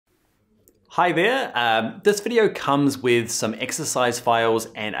Hi there, this video comes with some exercise files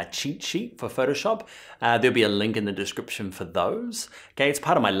and a cheat sheet for Photoshop. There'll be a link in the description for those. Okay, it's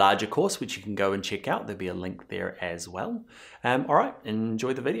part of my larger course, which you can go and check out. There'll be a link there as well. All right,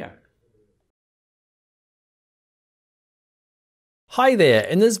 enjoy the video. Hi there,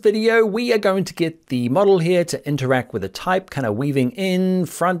 in this video we are going to get the model here to interact with the type, kind of weaving in,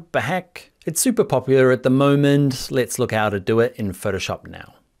 front, back. It's super popular at the moment. Let's look how to do it in Photoshop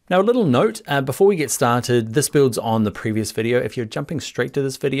now. Now a little note, before we get started, this builds on the previous video. If you're jumping straight to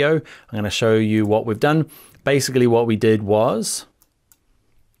this video, I'm going to show you what we've done. Basically what we did was,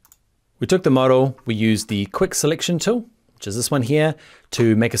 we took the model, we used the quick selection tool, which is this one here,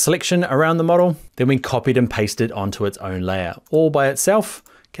 to make a selection around the model. Then we copied and pasted onto its own layer, all by itself.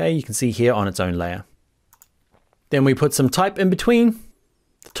 Okay, you can see here on its own layer. Then we put some type in between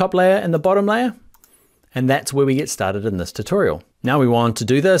the top layer and the bottom layer. And that's where we get started in this tutorial. Now we want to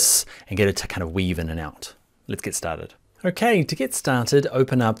do this and get it to kind of weave in and out. Let's get started. Okay, to get started,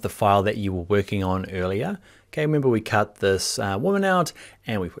 open up the file that you were working on earlier. Okay, remember we cut this woman out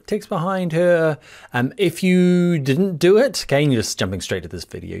and we put text behind her. If you didn't do it, okay, and you're just jumping straight to this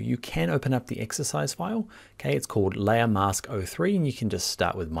video, you can open up the exercise file. Okay, it's called Layer Mask 03 and you can just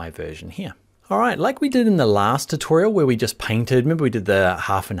start with my version here. All right, like we did in the last tutorial where we just painted, remember we did the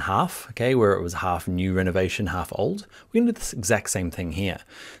half and half, okay, where it was half new renovation, half old. We're gonna do this exact same thing here.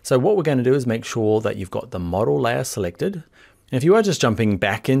 So what we're gonna do is make sure that you've got the model layer selected. And if you are just jumping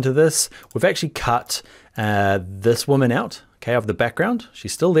back into this, we've actually cut this woman out, okay, of the background.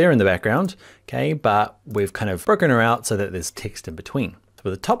 She's still there in the background, okay, but we've kind of broken her out so that there's text in between. So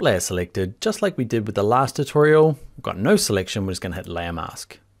with the top layer selected, just like we did with the last tutorial, we've got no selection, we're just gonna hit Layer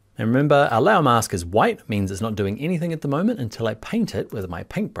Mask. And remember, our layer mask is white, means it's not doing anything at the moment until I paint it with my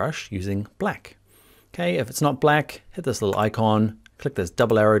paintbrush using black. Okay, if it's not black, hit this little icon, click this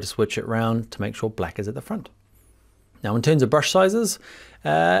double arrow to switch it around to make sure black is at the front. Now in terms of brush sizes,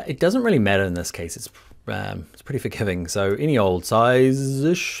 it doesn't really matter in this case. It's pretty forgiving. So any old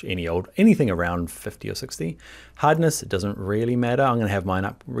size-ish, anything around 50 or 60. Hardness, it doesn't really matter. I'm gonna have mine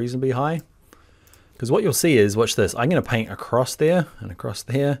up reasonably high. Because what you'll see is, watch this, I'm gonna paint across there and across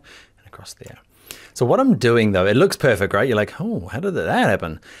there and across there. So what I'm doing though, it looks perfect, right? You're like, oh, how did that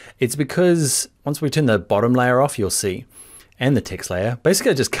happen? It's because once we turn the bottom layer off, you'll see, and the text layer,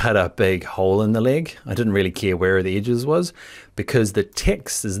 basically I just cut a big hole in the leg. I didn't really care where the edges was because the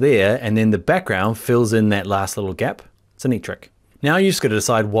text is there and then the background fills in that last little gap. It's a neat trick. Now you just gotta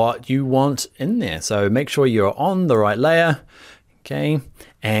decide what you want in there. So make sure you're on the right layer. Okay,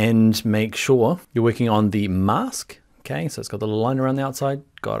 and make sure you're working on the mask. Okay, so it's got the little line around the outside,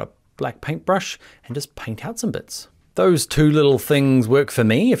 got a black paintbrush, and just paint out some bits. Those two little things work for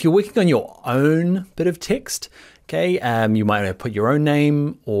me. If you're working on your own bit of text, okay, you might have put your own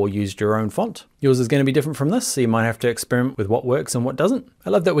name or used your own font. Yours is going to be different from this, so you might have to experiment with what works and what doesn't.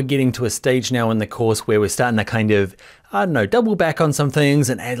 I love that we're getting to a stage now in the course where we're starting to kind of, I don't know, double back on some things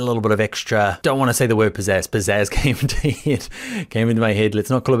and add a little bit of extra. Don't want to say the word pizzazz. Pizzazz came into my head. Let's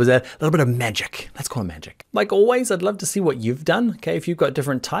not call it pizzazz. A little bit of magic. Let's call it magic. Like always, I'd love to see what you've done. Okay, if you've got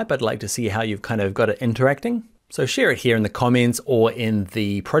different type, I'd like to see how you've kind of got it interacting. So share it here in the comments or in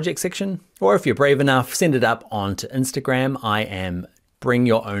the project section. Or if you're brave enough, send it up onto Instagram. I am Bring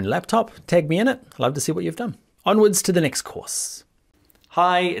Your Own Laptop. Tag me in it. I'd love to see what you've done. Onwards to the next course.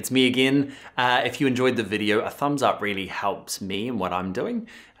 Hi, it's me again. If you enjoyed the video, a thumbs up really helps me in what I'm doing.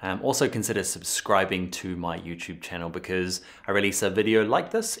 Also consider subscribing to my YouTube channel because I release a video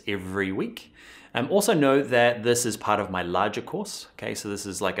like this every week. Also know that this is part of my larger course. Okay, so this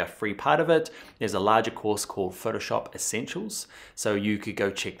is like a free part of it. There's a larger course called Photoshop Essentials. So you could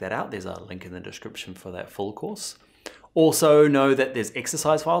go check that out. There's a link in the description for that full course. Also know that there's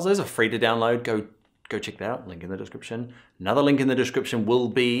exercise files. Those are free to download. Go check that out, link in the description. Another link in the description will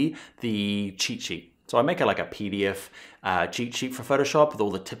be the cheat sheet. So I make like a PDF cheat sheet for Photoshop with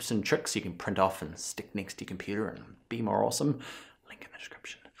all the tips and tricks you can print off and stick next to your computer and be more awesome. Link in the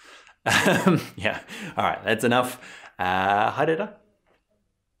description. Yeah, all right, that's enough. Hi, Dada.